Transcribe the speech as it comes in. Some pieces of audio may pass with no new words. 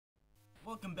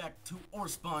Welcome back to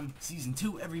Orespawn Season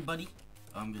 2, everybody.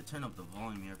 I'm going to turn up the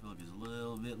volume here. I feel like it's a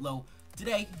little bit low.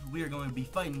 Today, we are going to be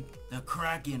fighting the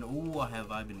Kraken. Ooh, have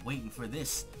I been waiting for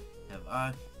this? Have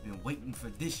I been waiting for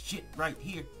this shit right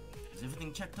here? Is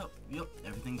everything checked up? Yep,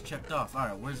 everything's checked off.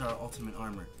 Alright, where's our ultimate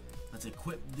armor? Let's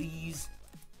equip these.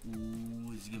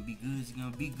 Ooh, is it going to be good? Is it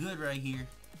going to be good right here?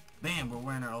 Bam, we're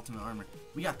wearing our ultimate armor.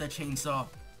 We got that chainsaw.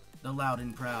 The loud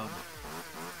and proud.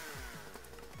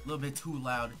 A little bit too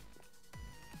loud.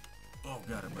 Oh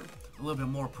god, I'm a little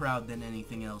bit more proud than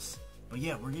anything else. But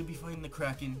yeah, we're gonna be fighting the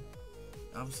Kraken.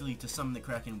 Obviously, to summon the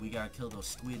Kraken, we gotta kill those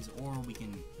squids, or we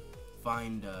can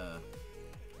find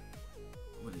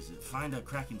what is it? Find a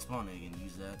Kraken spawn egg and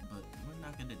use that. But we're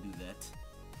not gonna do that.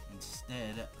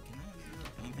 Instead, can I? Is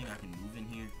there anything I can move in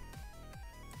here?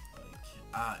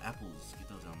 Like apples. Get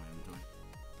those out of my inventory.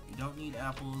 You don't need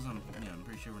apples. I'm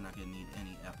pretty sure we're not gonna need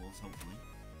any apples. Hopefully.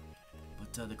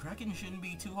 But the Kraken shouldn't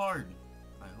be too hard.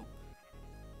 I hope.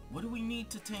 What do we need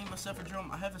to tame a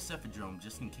Cephadrome? I have a Cephadrome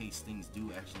just in case things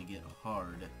do actually get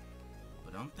hard.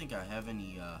 But I don't think I have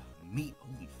any meat.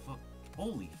 Holy fuck.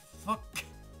 Holy fuck.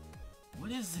 What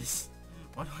is this?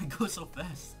 Why do I go so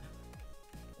fast?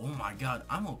 Oh my god,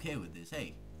 I'm okay with this.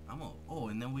 Hey, oh,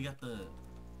 and then we got the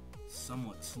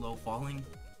somewhat slow falling.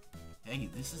 Hey,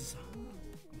 this is...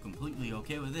 I'm completely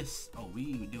okay with this. Oh,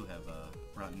 we do have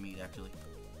rotten meat actually.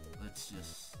 Let's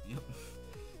just... Yep.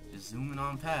 Just zooming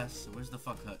on past. Where's the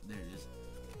fuck hut? There it is.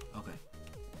 Okay.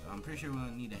 I'm pretty sure we're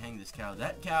gonna need to hang this cow.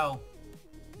 That cow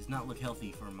does not look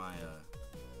healthy for my,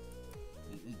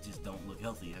 it just don't look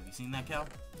healthy. Have you seen that cow?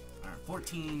 Alright,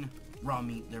 14 raw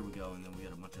meat. There we go. And then we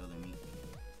got a bunch of other meat.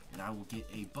 And I will get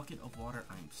a bucket of water.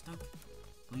 I'm stuck.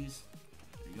 Please.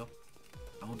 There you go.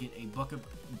 I will get a bucket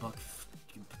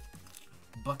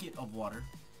of water.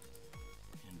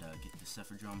 Get the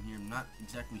Cephadrome here. I'm not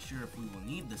exactly sure if we will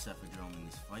need the Cephadrome in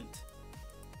this fight,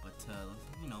 but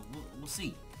you know, we'll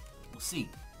see. We'll see.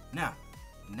 Now,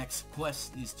 the next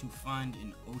quest is to find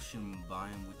an ocean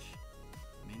biome, which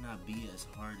may not be as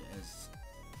hard as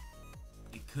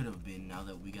it could have been now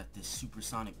that we got this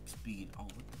supersonic speed. Oh,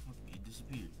 what the fuck? It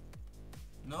disappeared.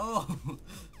 No!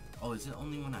 Oh, is it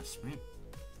only when I sprint?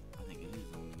 I think it is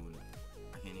only when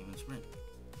I can't even sprint.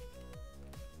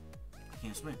 I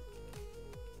can't sprint.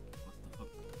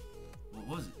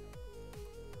 What was it?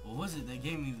 What was it that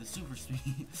gave me the super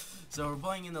speed? So we're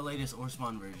playing in the latest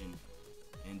Orespawn version,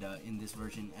 and in this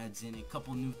version adds in a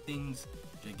couple new things.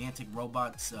 Gigantic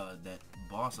robots, that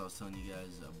boss I was telling you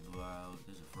guys about.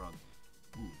 There's a frog.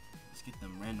 Ooh, let's get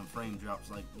them random frame drops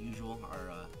like usual.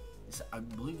 I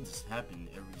believe this happened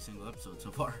every single episode so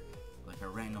far. Like a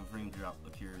random frame drop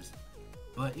occurs.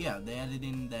 But yeah, they added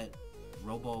in that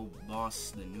robo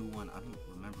boss, the new one. I don't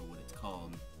remember what it's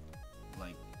called.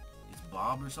 Like, it's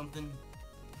Bob or something?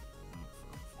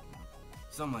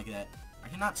 Something like that. I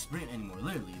cannot sprint anymore.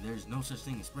 Literally, there's no such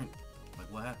thing as sprint. Like,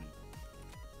 what happened?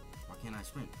 Why can't I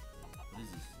sprint? What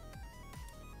is this?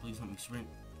 Please let me sprint.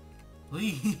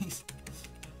 Please!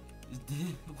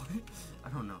 What? I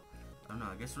don't know.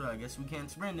 I guess we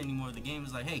can't sprint anymore. The game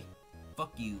is like, hey,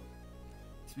 fuck you.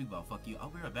 Speak about fuck you. I'll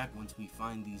be right back once we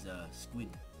find these squid.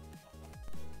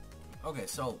 Okay,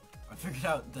 so I figured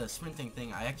out the sprinting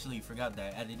thing. I actually forgot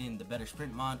that I added in the better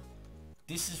sprint mod.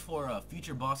 This is for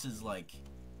future bosses like,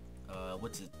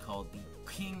 what's it called? The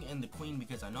King and the Queen,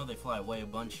 because I know they fly away a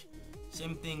bunch.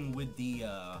 Same thing with the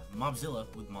Mobzilla,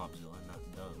 not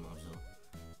the Mobzilla.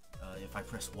 If I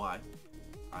press Y,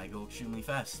 I go extremely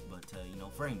fast, but, you know,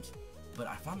 frames. But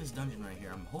I found this dungeon right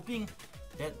here. I'm hoping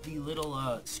that the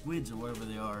little squids or whatever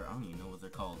they are, I don't even know what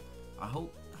they're called. I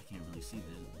hope, I can't really see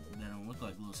this. They don't look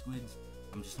like little squids.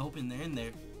 I'm just hoping they're in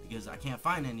there because I can't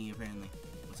find any apparently.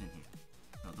 What's in here?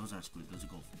 No, those aren't squids. Those are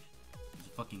goldfish. Those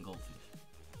are fucking goldfish.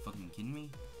 Fucking kidding me?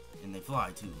 And they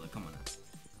fly too. Like, come on now.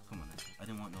 Come on now. I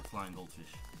didn't want no flying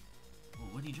goldfish. Oh,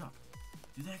 what did he drop?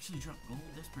 Do they actually drop gold?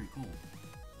 That's pretty cool.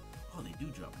 Oh, they do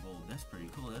drop gold. That's pretty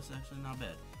cool. That's actually not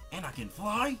bad. And I can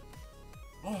fly?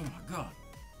 Oh my god.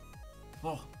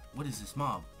 Oh, what is this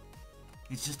mob?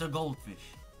 It's just a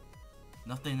goldfish.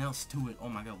 Nothing else to it. Oh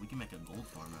my god, we can make a gold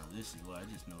farm out of this is what I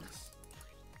just noticed.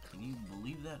 Can you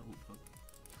believe that? Oh, fuck.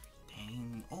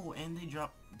 Dang. Oh, and they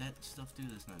drop that stuff too.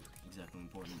 That's not exactly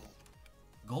important.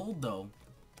 Gold though.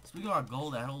 Speaking about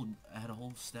gold, I had a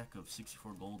whole stack of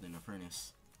 64 gold in a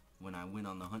furnace when I went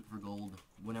on the hunt for gold.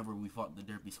 Whenever we fought the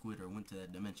derpy squid or went to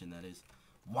that dimension, that is.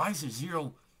 Why is there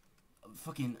 0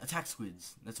 fucking attack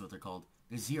squids? That's what they're called.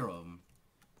 There's 0 of them.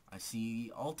 I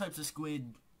see all types of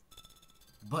squid.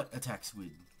 But attack squid.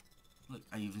 Look,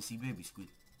 I even see baby squid.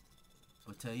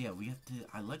 But yeah, we have to.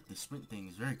 I like the sprint thing.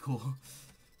 It's very cool.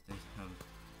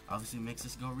 Obviously makes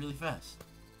us go really fast.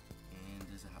 And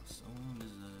So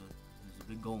there's a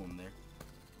big golem there.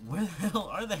 Where the hell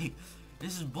are they?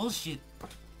 This is bullshit.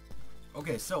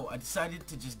 Okay, so I decided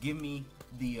to just give me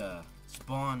the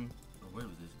spawn. Or where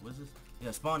was this? What is this?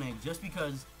 Yeah, spawn egg. Just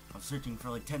because I was searching for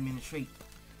like 10 minutes straight,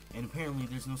 and apparently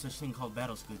there's no such thing called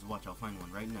battle squids. Watch, I'll find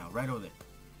one right now. Right over there.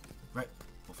 Right.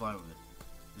 We'll fly over there.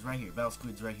 It's right here. Battle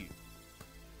squids right here.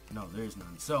 No, there is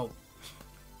none. So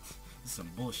this is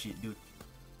some bullshit, dude.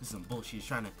 This is some bullshit. He's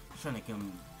trying to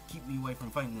come keep me away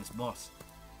from fighting this boss.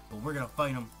 But we're gonna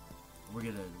fight him. We're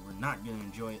not gonna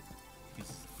enjoy it because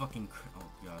it's fucking. Oh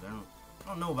god, I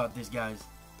don't know about this, guys.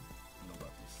 I don't know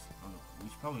about this. I don't know. We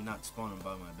should probably not spawn him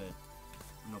by my bed.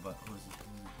 I don't know about. Oh, is it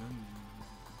done?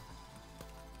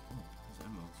 Oh, there's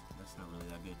emeralds. That's not really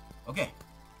that good. Okay,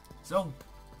 so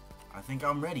I think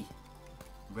I'm ready.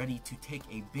 Ready to take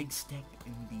a big step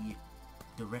in the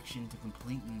direction to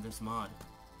completing this mod.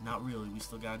 Not really. We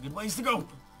still got a good ways to go.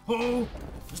 Oh,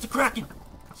 it's the Kraken.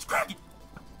 It's Kraken.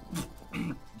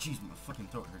 Jeez, my fucking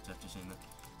throat hurts after saying that.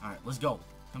 Alright, let's go.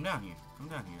 Come down here. Come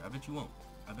down here. I bet you won't.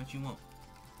 I bet you won't.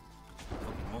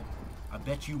 Fucking won't. I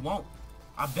bet you won't.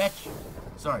 I bet you.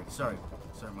 Sorry,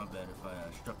 my bad if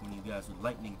I struck one of you guys with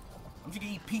lightning. I'm just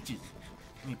gonna eat peaches.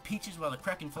 I mean, peaches while the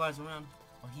Kraken flies around.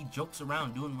 While he jokes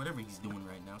around doing whatever he's doing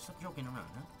right now. Stop joking around,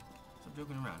 huh? Stop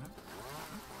joking around, huh?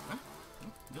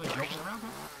 You like joking around,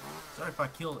 huh? Sorry if I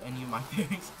killed any of my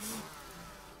fairies.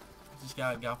 Just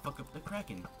gotta fuck up the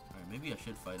Kraken. Alright, maybe I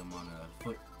should fight him on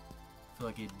foot. I feel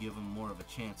like it'd give him more of a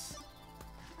chance.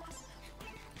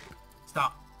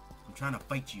 Stop! I'm trying to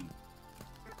fight you.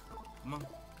 Come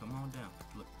on down.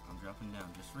 Look, I'm dropping down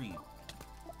just for you.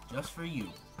 Just for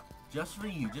you. Just for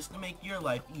you. Just to make your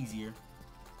life easier.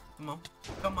 Come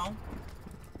on.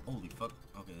 Holy fuck.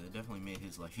 Okay, that definitely made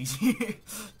his life easier.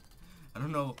 I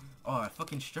don't know. Oh, I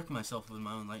fucking struck myself with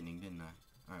my own lightning, didn't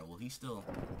I? Alright, well, he's still.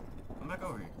 Come back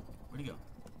over here. Where'd he go?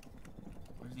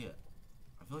 Where's he at?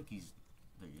 I feel like he's.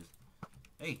 There he is.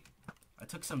 Hey, I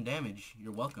took some damage.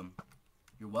 You're welcome.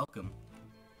 You're welcome.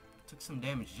 I took some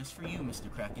damage just for you, Mr.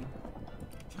 Kraken.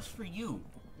 Just for you.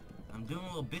 I'm doing a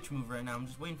little bitch move right now. I'm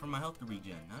just waiting for my health to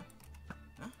regen, huh?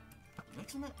 Huh?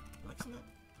 Flexing that? Flexing that?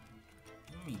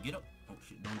 Let me get up. Oh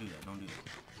shit, don't do that. Don't do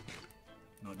that.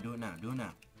 No, do it now. Do it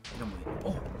now. Get him with it.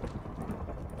 Oh!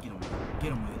 Get him with it.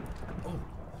 Get him with it. Oh!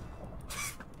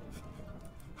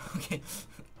 Okay.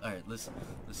 Alright, let's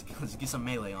get some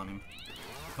melee on him.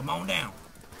 Come on down.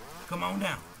 Come on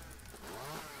down.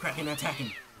 Kraken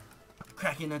attacking.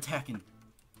 Kraken attacking.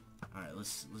 Alright,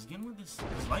 let's get him with this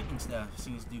lightning staff.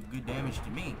 Seems to do good damage to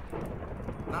me.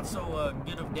 Not so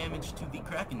good of damage to the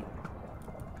Kraken.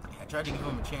 I tried to give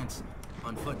him a chance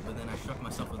on foot, but then I struck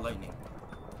myself with lightning.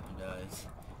 And it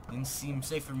didn't seem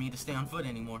safe for me to stay on foot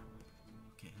anymore.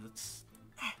 Okay, let's.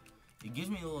 It gives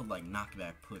me a little like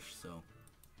knockback push. So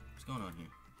what's going on here?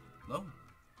 Low?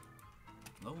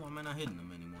 Low? Why am I not hitting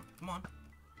him anymore? Come on.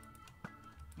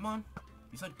 Come on.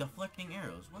 He's like deflecting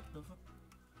arrows. What the fuck?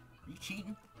 Are you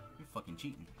cheating? You're fucking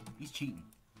cheating. He's cheating.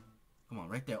 Come on,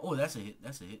 right there. Oh, that's a hit.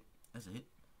 That's a hit. That's a hit.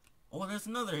 Oh, that's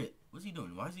another hit. What's he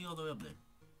doing? Why is he all the way up there?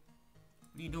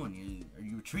 What are you doing? Are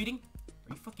you retreating?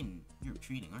 Are you fucking... You're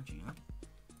retreating, aren't you, huh?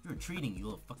 You're retreating, you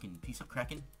little fucking piece of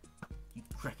Kraken. You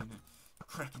Kraken.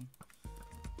 Kraken.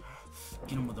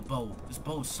 Get him with a bow. This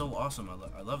bow is so awesome.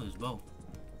 I love this bow.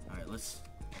 Alright, let's...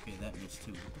 Okay, that missed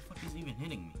too. What the fuck is even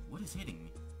hitting me? What is hitting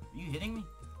me? Are you hitting me?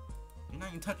 You're not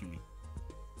even touching me.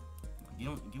 Give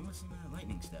him some of that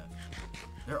lightning staff.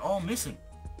 They're all missing.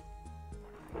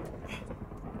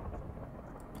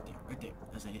 Right there.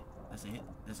 That's a hit. That's a hit.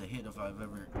 That's a hit if I've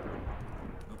ever...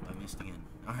 Oh, I missed again.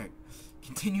 Alright.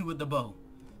 Continue with the bow.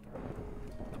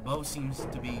 The bow seems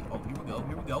to be... Oh, here we go.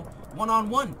 Here we go.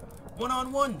 One-on-one.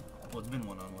 One-on-one. Well, it's been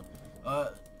one-on-one.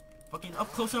 Fucking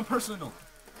up close and personal.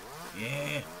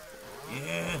 Yeah.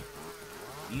 Yeah.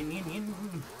 Yin, yin, yin.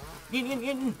 Yin, yin,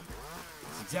 yin.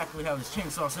 That's exactly how this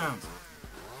chainsaw sounds.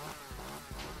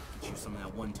 Get you some of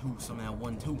that 1-2. Some of that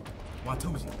 1-2.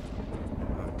 Watusi.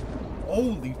 Right.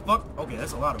 Holy fuck. Okay,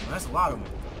 that's a lot of them. That's a lot of them.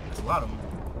 That's a lot of them.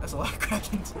 That's a lot of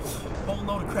Krakens. Whole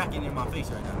load of Kraken in my face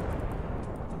right now.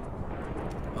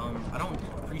 I don't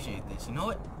appreciate this. You know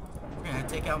what? We're gonna have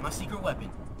to take out my secret weapon.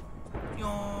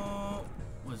 Yo.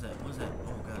 What's that? What's that?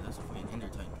 Oh god, that's a fucking Ender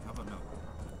Titan. How about no?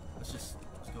 Let's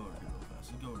go over here real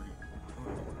fast. Let's go over here.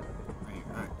 Right here.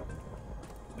 Alright.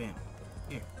 Bam.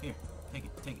 Here.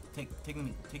 Take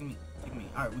me.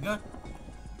 Alright, we good?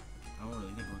 I don't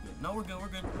really think we're good. No, we're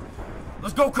good.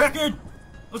 Let's go, Kraken!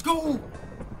 Let's go!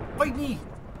 Fight me!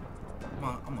 Come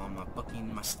on, I'm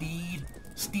on my steed.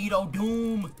 Steedo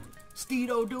Doom!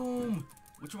 Steedo Doom!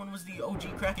 Which one was the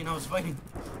OG Kraken I was fighting?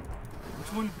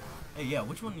 Which one? Hey, yeah,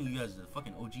 which one of you guys, the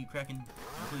fucking OG Kraken?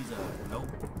 Please, no.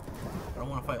 I don't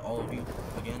want to fight all of you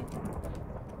again.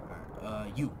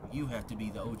 You have to be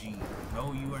the OG.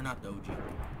 No, you are not the OG.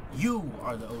 You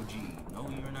are the OG. No,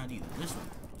 you are not either. This one.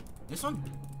 This one?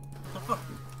 What the fuck?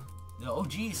 The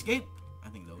OG escaped? I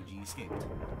think the OG escaped.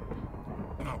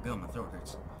 Oh god, my throat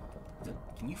hurts.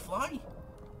 Can you fly?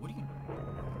 What are you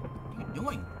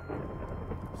doing?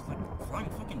 It's like flying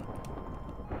fucking...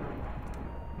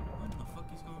 What the fuck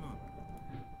is going on?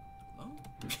 Hello?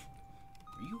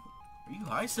 Are you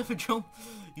high, Cephadrome?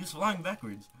 He's flying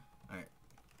backwards. Alright.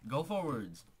 Go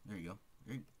forwards. There you go.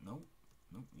 No.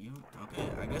 No, you... Okay,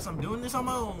 I guess I'm doing this on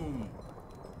my own.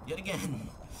 Yet again.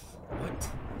 What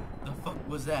the fuck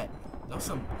was that? That was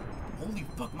some... Holy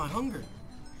fuck, my hunger.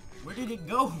 Where did it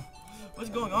go? What's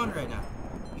going on right now?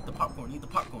 Eat the popcorn, eat the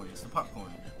popcorn. It's the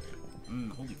popcorn.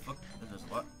 Holy fuck, that does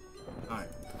a lot. Alright,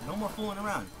 no more fooling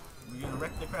around. We're gonna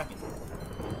wreck the Kraken.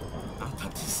 I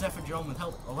thought this Cephadrome would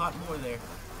help a lot more there.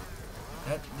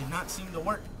 That did not seem to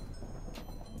work.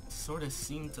 It sort of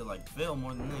seemed to like fail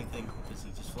more than anything because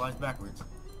he just flies backwards.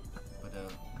 But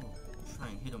we'll try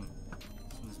and hit him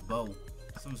with his bow.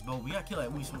 Some bow. We gotta kill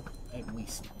at least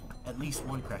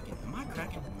one Kraken. Am I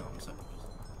Kraken? No, I'm sorry.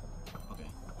 Okay.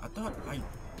 I thought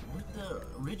where'd the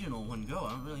original one go?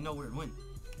 I don't really know where it went.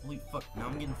 Holy fuck, now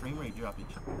I'm getting frame rate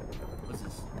droppage. What's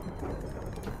this?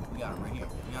 We got him right here.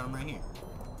 We got him right here.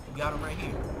 We got him right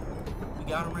here. We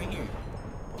got him right here.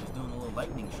 Oh, he's doing a little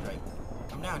lightning strike.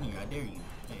 Come down here, I dare you.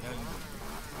 Hey, how you doing?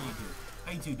 How you doing?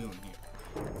 How you two doing here?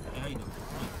 Hey, how you doing?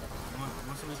 Hey, you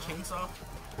want some of this chainsaw?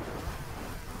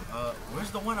 Where's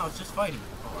the one I was just fighting?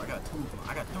 Oh, I got two of them.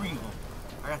 I got three of them.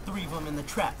 I got three of them in the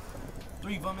trap.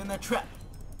 Three of them in the trap.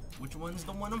 Which one's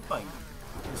the one I'm fighting?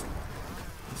 This one.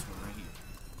 This one right here.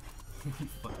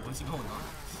 Fuck, what's he going on?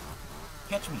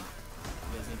 Catch me.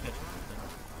 You guys ain't catch me.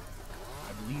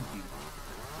 I believe you.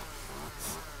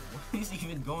 What is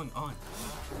even going on?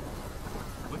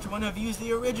 Which one of you is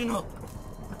the original?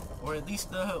 Or at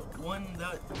least the one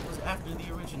that was after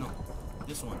the original.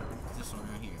 This one. This one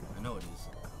right here. I know it is.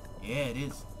 Yeah, it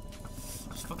is.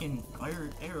 Just fucking fire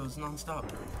arrows non-stop.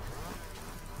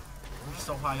 We're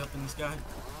so high up in the sky.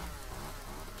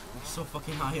 We're so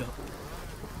fucking high up.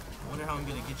 I wonder how I'm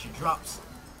gonna get your drops.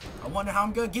 I wonder how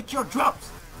I'm gonna get your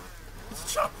drops. It's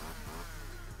a chop.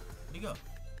 Where'd he go?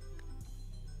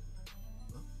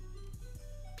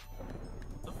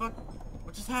 What the fuck?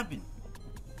 What just happened?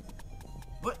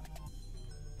 What?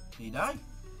 Did he die?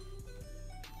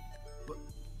 What?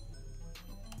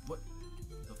 What?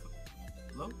 The fuck?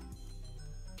 Hello?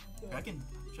 Kraken,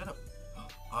 shut up.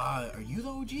 Are you the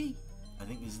OG? I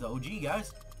think this is the OG,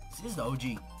 guys. This is the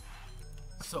OG.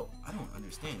 So, I don't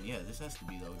understand. Yeah, this has to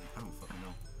be the OG. I don't fucking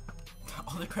know.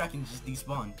 All the Kraken just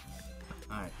despawned.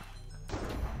 Alright.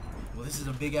 Well, this is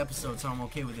a big episode, so I'm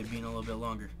okay with it being a little bit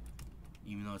longer.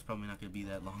 Even though it's probably not going to be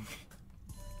that long.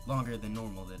 Longer than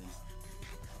normal, that is.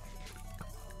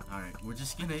 Alright, we're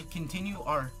just going to continue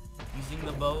our using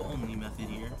the bow only method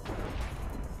here.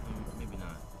 Maybe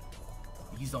not.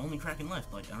 He's the only Kraken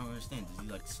left. Like, I don't understand. Does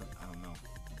he like... I don't know.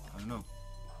 I don't know.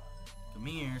 Come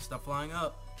here. Stop flying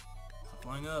up. Stop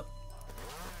flying up.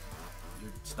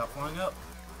 Stop flying up.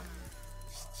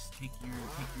 Just take your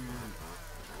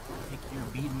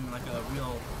beating like a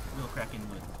real Kraken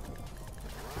would.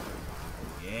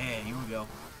 Yeah, here we go.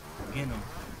 We're getting him.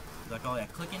 You like all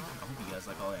that clicking? I hope you guys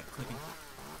like all that clicking.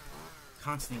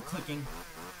 Constant clicking.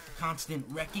 Constant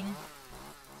wrecking.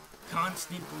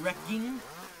 Constant wrecking.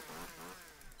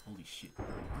 Holy shit.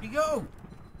 Where'd he go?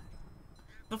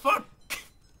 The fuck?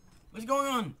 What's going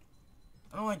on?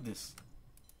 I don't like this.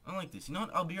 I don't like this. You know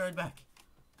what? I'll be right back.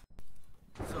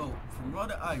 So, from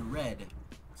what I read, it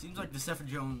seems like the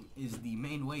Cephadrome is the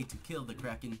main way to kill the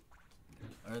Kraken.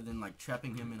 Other than like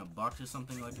trapping him in a box or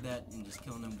something like that and just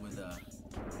killing him with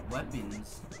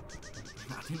weapons.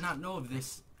 I did not know of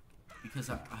this because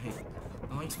the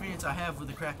only experience I have with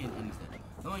the Kraken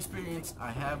the only experience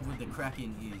I have with the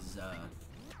Kraken is oh,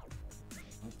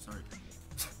 sorry.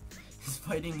 is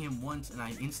fighting him once and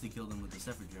I insta-killed him with the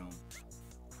Cephadrome.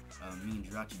 Me and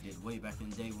Jirachi did way back in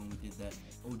the day when we did that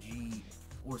OG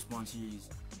Orespawn series.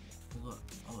 Oh look,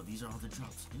 oh these are all the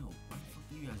drops. Ew, why the fuck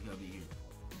do you guys gotta be here?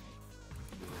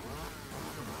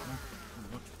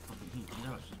 Get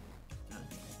out.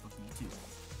 You too.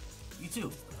 You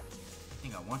too.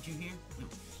 Think I want you here? Ew,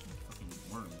 fucking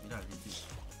worm. Get out of here too.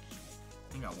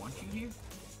 Think I want you here?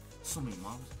 So many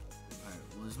mobs. Alright,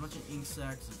 well there's a bunch of ink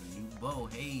sacks. There's a new bow.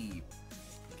 Hey.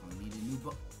 I need a new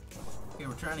bow. Okay,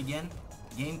 we're trying again.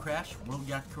 Game crash. World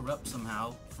got corrupt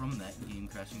somehow from that game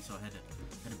crashing, so I had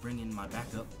to bring in my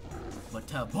backup. But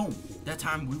boom! That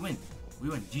time we win. We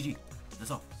win. GG. That's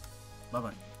all.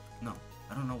 Bye-bye. No,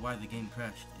 I don't know why the game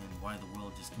crashed and why the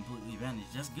world just completely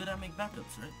vanished. Just good I make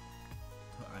backups, right?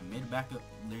 I made a backup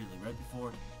literally right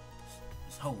before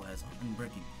this hoe has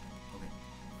unbreaking. Okay,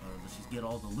 let's just get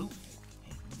all the loot.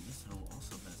 Hey, this hoe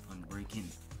also has unbreaking.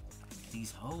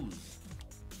 These hoes,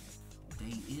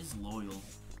 they is loyal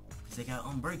because they got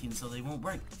unbreaking, so they won't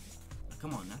break. Now,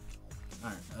 come on now.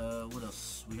 Alright, what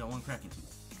else? We got one Kraken too.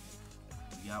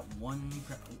 We got one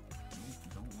Kraken. Oh,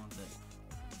 don't want that.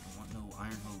 Don't want no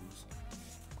iron hose.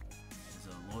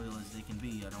 As loyal as they can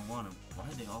be, I don't want them. Why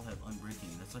do they all have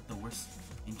unbreaking? That's like the worst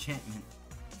enchantment.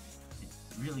 It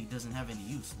really doesn't have any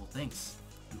use. Well, thanks.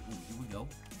 Ooh, here we go.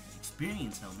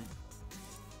 Experience helmet.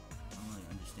 I don't really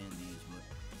understand these, but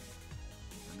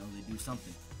I know they do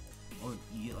something. Or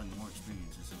you get like more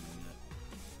experience or something like that.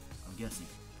 I'm guessing.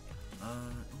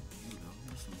 Here we go.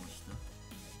 Here's some more stuff.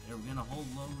 There, we're gonna a whole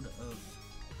load of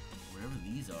whatever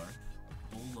these are.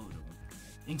 A whole load of them.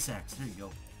 Ink sacs. There you go.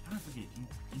 How did I forget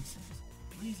ink sacs?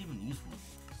 What are these even useful?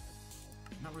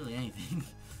 Not really anything.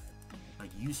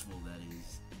 Like useful, that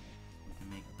is. We can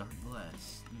make dark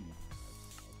glass.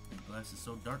 The glass is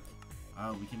so dark.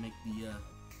 We can make the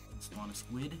spawn a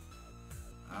squid.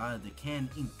 The can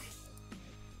ink.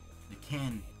 The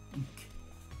can ink.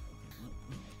 Okay,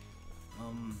 look.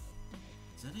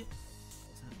 Is that it?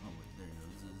 Oh wait, there you go.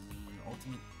 This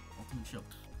is ultimate show.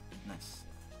 Nice.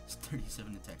 It's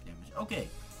 37 attack damage. Okay,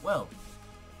 well,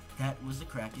 that was the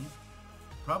Kraken.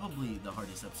 Probably the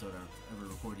hardest episode I've ever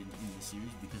recorded in this series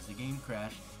because the game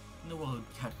crashed and the world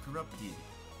got corrupted.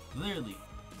 Literally,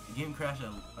 the game crashed.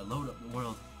 I load up the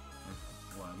world.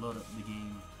 Well, I load up the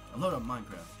game. I load up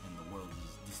Minecraft and the world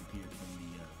just disappeared from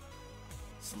the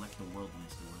select the world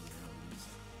list or whatever the hell it is.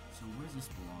 So where's this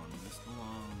belong? This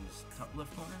belongs top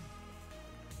left corner?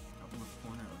 Top left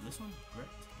corner of this one,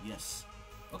 correct? Yes.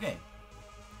 Okay.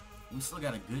 We still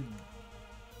got a good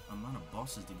amount of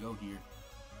bosses to go here.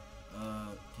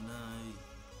 Can I...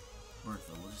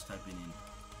 Bertha, we'll just type it in.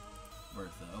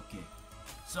 Bertha, okay.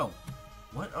 So,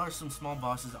 what are some small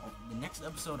bosses? The next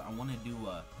episode, I want to do,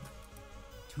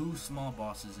 2 small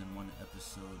bosses in one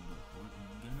episode, but we're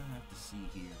gonna have to see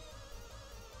here.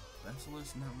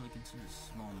 Basilisk, not really considered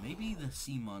small. Maybe the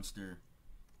sea monster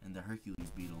and the Hercules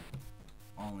beetle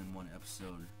all in one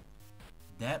episode.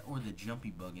 That or the jumpy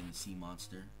bug and the sea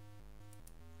monster.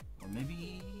 Or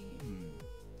maybe...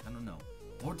 I don't know.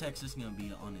 Vortex is going to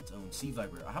be on its own. Sea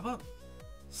Viper. How about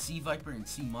Sea Viper and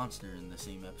Sea Monster in the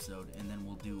same episode? And then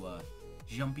we'll do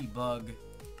Jumpy Bug.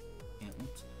 And,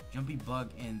 Jumpy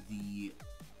Bug and the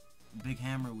Big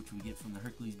Hammer, which we get from the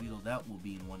Hercules beetle. That will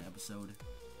be in one episode.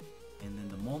 And then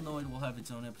the Molnoid will have its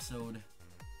own episode.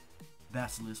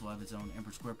 Basilisk will have its own.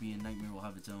 Emperor Scorpion Nightmare will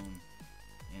have its own.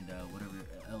 And whatever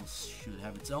else should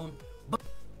have its own.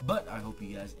 But I hope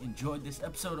you guys enjoyed this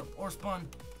episode of Orespawn.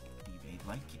 Leave a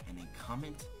like and a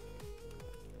comment.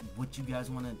 What you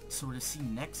guys want to sort of see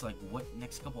next. Like what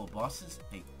next couple of bosses.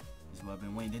 Hey, this is what I've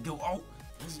been waiting to do. Oh,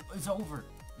 it's over.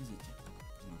 Is it?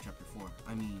 No, chapter 4.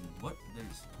 I mean, what?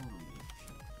 There's totally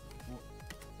chapter 4.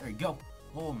 There you go.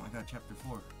 Oh my god, chapter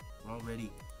 4. We're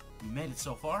already, we made it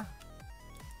so far,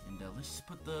 and let's just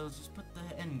put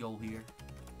the end goal here.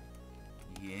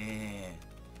 Yeah,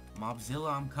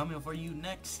 Mobzilla, I'm coming for you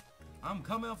next. I'm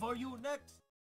coming for you next.